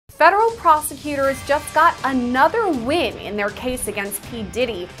Federal prosecutors just got another win in their case against P.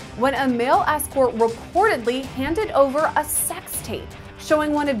 Diddy when a male escort reportedly handed over a sex tape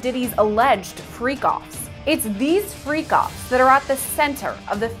showing one of Diddy's alleged freak-offs. It's these freak-offs that are at the center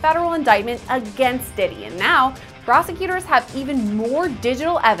of the federal indictment against Diddy, and now prosecutors have even more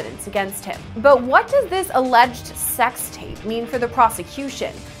digital evidence against him. But what does this alleged sex tape mean for the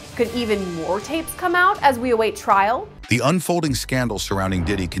prosecution? Could even more tapes come out as we await trial? The unfolding scandal surrounding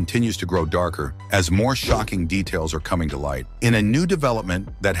Diddy continues to grow darker as more shocking details are coming to light. In a new development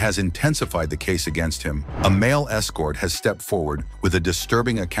that has intensified the case against him, a male escort has stepped forward with a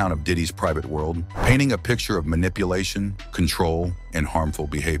disturbing account of Diddy's private world, painting a picture of manipulation, control, and harmful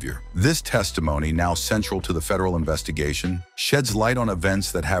behavior. This testimony, now central to the federal investigation, sheds light on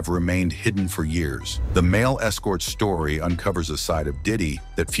events that have remained hidden for years. The male escort's story uncovers a side of Diddy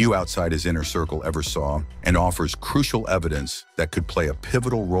that few outside his inner circle ever saw and offers crucial evidence that could play a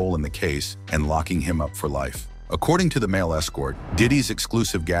pivotal role in the case and locking him up for life. According to the male escort, Diddy's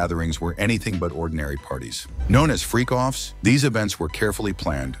exclusive gatherings were anything but ordinary parties. Known as freak-offs, these events were carefully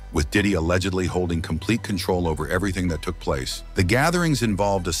planned, with Diddy allegedly holding complete control over everything that took place. The gatherings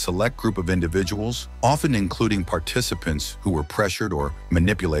involved a select group of individuals, often including participants who were pressured or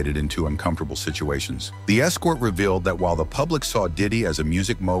manipulated into uncomfortable situations. The escort revealed that while the public saw Diddy as a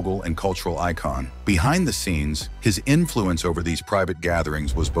music mogul and cultural icon, behind the scenes, his influence over these private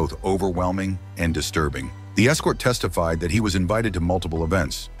gatherings was both overwhelming and disturbing. The escort testified that he was invited to multiple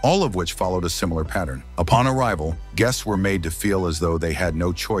events, all of which followed a similar pattern. Upon arrival, guests were made to feel as though they had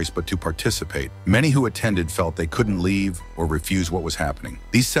no choice but to participate. Many who attended felt they couldn't leave or refuse what was happening.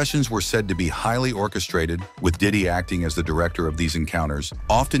 These sessions were said to be highly orchestrated, with Diddy acting as the director of these encounters,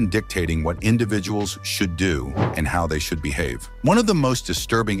 often dictating what individuals should do and how they should behave. One of the most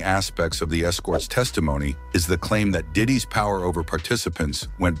disturbing aspects of the escort's testimony is the claim that Diddy's power over participants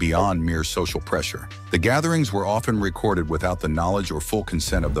went beyond mere social pressure. The gatherings were often recorded without the knowledge or full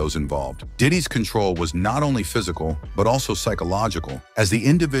consent of those involved. Diddy's control was not only physical, but also psychological, as the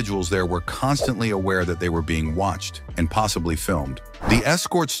individuals there were constantly aware that they were being watched and possibly filmed. The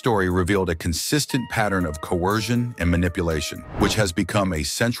escort's story revealed a consistent pattern of coercion and manipulation, which has become a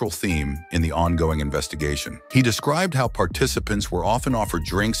central theme in the ongoing investigation. He described how participants were often offered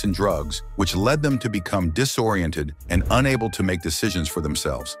drinks and drugs, which led them to become disoriented and unable to make decisions for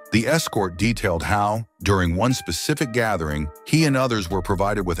themselves. The escort detailed how, during one specific gathering, he and others were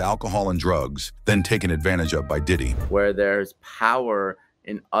provided with alcohol and drugs, then taken advantage of by Diddy. Where there's power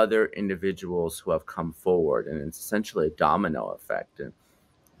in other individuals who have come forward, and it's essentially a domino effect. And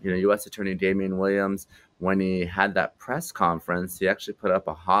U.S. Attorney Damian Williams, when he had that press conference, he actually put up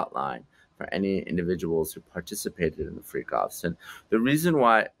a hotline for any individuals who participated in the freak-offs. And the reason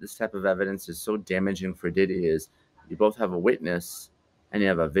why this type of evidence is so damaging for Diddy is you both have a witness and you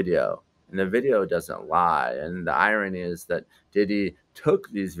have a video. And the video doesn't lie. And the irony is that Diddy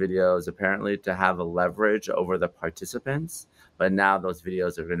took these videos apparently to have a leverage over the participants, but now those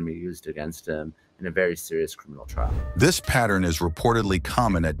videos are going to be used against him in a very serious criminal trial. This pattern is reportedly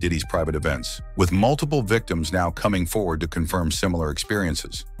common at Diddy's private events, with multiple victims now coming forward to confirm similar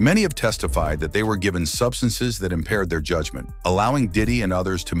experiences. Many have testified that they were given substances that impaired their judgment, allowing Diddy and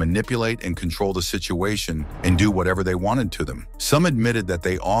others to manipulate and control the situation and do whatever they wanted to them. Some admitted that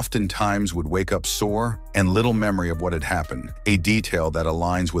they oftentimes would wake up sore and little memory of what had happened, a detail that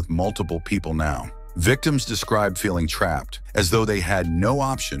aligns with multiple people now. Victims described feeling trapped, as though they had no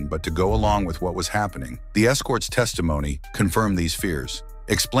option but to go along with what was happening. The escort's testimony confirmed these fears,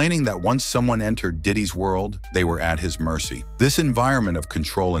 explaining that once someone entered Diddy's world, they were at his mercy. This environment of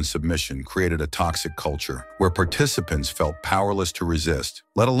control and submission created a toxic culture where participants felt powerless to resist,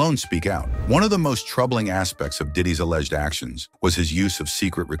 let alone speak out. One of the most troubling aspects of Diddy's alleged actions was his use of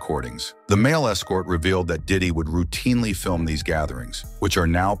secret recordings. The male escort revealed that Diddy would routinely film these gatherings, which are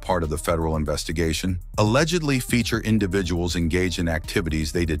now part of the federal investigation, allegedly feature individuals engaged in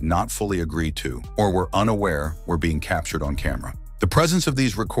activities they did not fully agree to or were unaware were being captured on camera. The presence of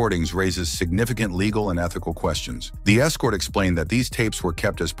these recordings raises significant legal and ethical questions. The escort explained that these tapes were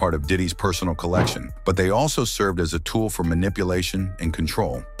kept as part of Diddy's personal collection, but they also served as a tool for manipulation and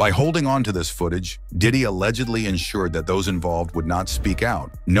control. By holding on to this footage, Diddy allegedly ensured that those involved would not speak out,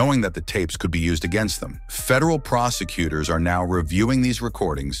 knowing that the tapes could be used against them. Federal prosecutors are now reviewing these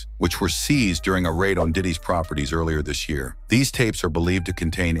recordings, which were seized during a raid on Diddy's properties earlier this year. These tapes are believed to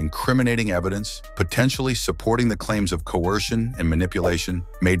contain incriminating evidence, potentially supporting the claims of coercion and manipulation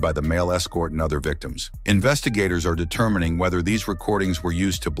made by the male escort and other victims. Investigators are determining whether these recordings were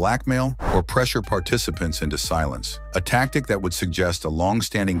used to blackmail or pressure participants into silence, a tactic that would suggest a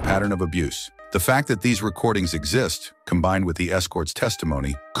long-standing pattern of abuse. The fact that these recordings exist combined with the escort's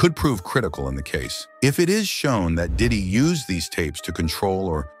testimony, could prove critical in the case. If it is shown that Diddy used these tapes to control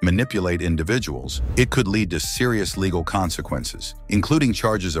or manipulate individuals, it could lead to serious legal consequences, including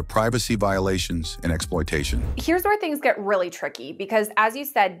charges of privacy violations and exploitation. Here's where things get really tricky because, as you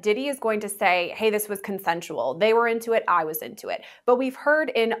said, Diddy is going to say, hey, this was consensual. They were into it, I was into it. But we've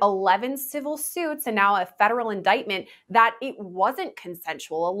heard in 11 civil suits and now a federal indictment that it wasn't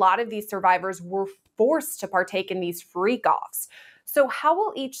consensual. A lot of these survivors were forced to partake in these freak-offs. So how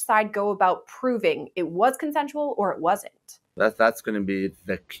will each side go about proving it was consensual or it wasn't? That's going to be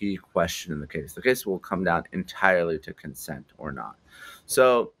the key question in the case. The case will come down entirely to consent or not.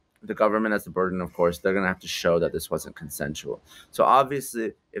 So the government has the burden, of course, they're going to have to show that this wasn't consensual. So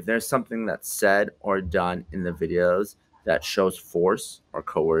obviously, if there's something that's said or done in the videos that shows force or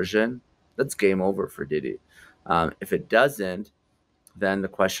coercion, that's game over for Diddy. If it doesn't, then the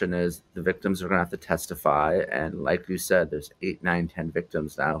question is the victims are going to have to testify. And like you said, there's 8, 9, 10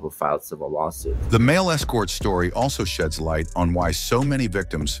 victims now who filed civil lawsuits. The male escort story also sheds light on why so many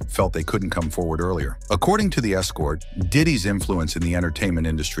victims felt they couldn't come forward earlier. According to the escort, Diddy's influence in the entertainment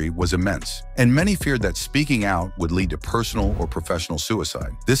industry was immense, and many feared that speaking out would lead to personal or professional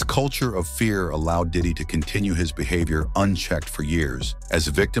suicide. This culture of fear allowed Diddy to continue his behavior unchecked for years, as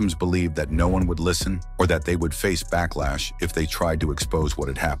victims believed that no one would listen or that they would face backlash if they tried to expose what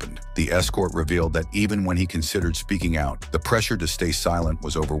had happened. The escort revealed that even when he considered speaking out, the pressure to stay silent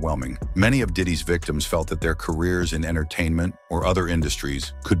was overwhelming. Many of Diddy's victims felt that their careers in entertainment or other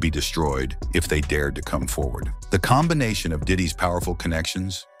industries could be destroyed if they dared to come forward. The combination of Diddy's powerful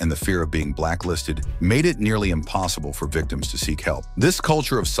connections and the fear of being blacklisted made it nearly impossible for victims to seek help. This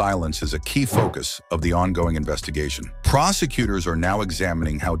culture of silence is a key focus of the ongoing investigation. Prosecutors are now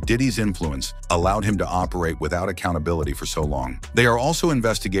examining how Diddy's influence allowed him to operate without accountability for so long. They are also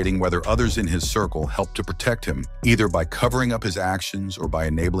investigating whether others in his circle helped to protect him, either by covering up his actions or by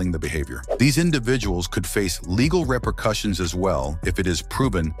enabling the behavior. These individuals could face legal repercussions as well if it is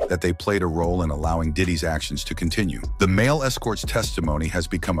proven that they played a role in allowing Diddy's actions to continue. The male escort's testimony has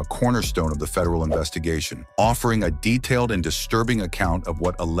become a cornerstone of the federal investigation, offering a detailed and disturbing account of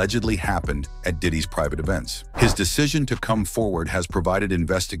what allegedly happened at Diddy's private events. His decision to come forward has provided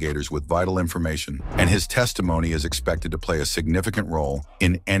investigators with vital information, and his testimony is expected to play a significant role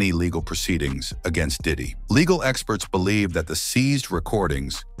in any legal proceedings against Diddy. Legal experts believe that the seized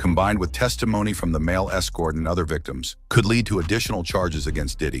recordings, combined with testimony from the male escort and other victims, could lead to additional charges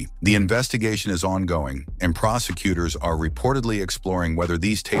against Diddy. The investigation is ongoing, and prosecutors are reportedly exploring whether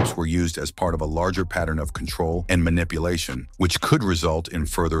these tapes were used as part of a larger pattern of control and manipulation, which could result in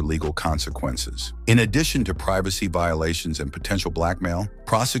further legal consequences. In addition to privacy violations and potential blackmail,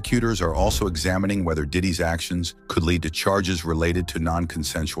 prosecutors are also examining whether Diddy's actions could lead to charges related to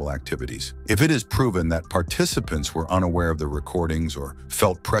non-consensual activities. If it is proven that participants were unaware of the recordings or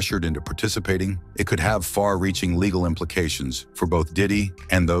felt pressured into participating, it could have far-reaching legal implications for both Diddy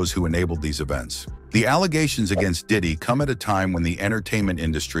and those who enabled these events. The allegations against Diddy come at a time when the entertainment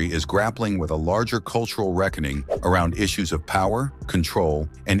industry is grappling with a larger cultural reckoning around issues of power, control,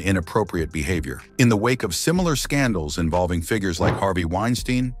 and inappropriate behavior. In the wake of similar scandals involving figures like Harvey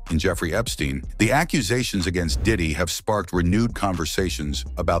Weinstein and Jeffrey Epstein, the accusations against Diddy have sparked renewed conversations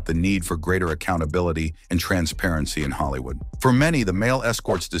about the need for greater accountability and transparency in Hollywood. For many, the male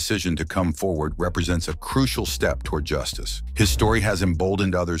escort's decision to come forward represents a crucial step toward justice. His story has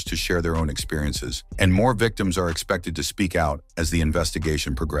emboldened others to share their own experiences, and more victims are expected to speak out as the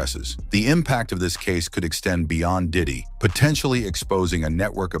investigation progresses. The impact of this case could extend beyond Diddy, potentially exposing a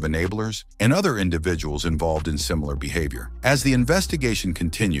network of enablers and other individuals involved in similar behavior. As the investigation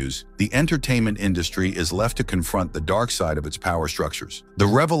continues, the entertainment industry is left to confront the dark side of its power structures. The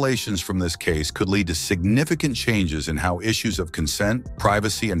revelations from this case could lead to significant changes in how issues of consent,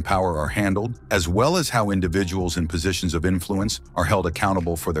 privacy, and power are handled, as well as how individuals in positions of influence are held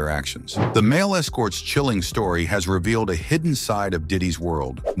accountable for their actions. The male escort's chilling story has revealed a hidden side of Diddy's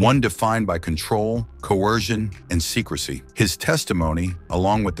world, one defined by control, coercion, and secrecy. His testimony,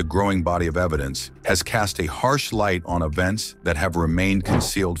 along with the growing body of evidence, has cast a harsh light on events that have remained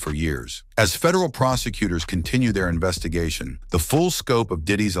concealed for years. As federal prosecutors continue their investigation, the full scope of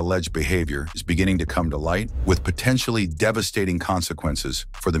Diddy's alleged behavior is beginning to come to light, with potentially devastating consequences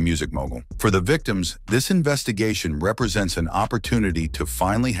for the music mogul. For the victims, this investigation represents an opportunity to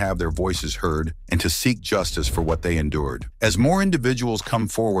finally have their voices heard and to seek justice for what they endured. As more individuals come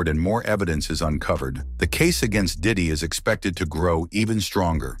forward and more evidence is uncovered, the case against Diddy is expected to grow even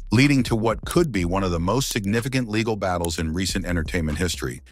stronger, leading to what could be one of the most significant legal battles in recent entertainment history.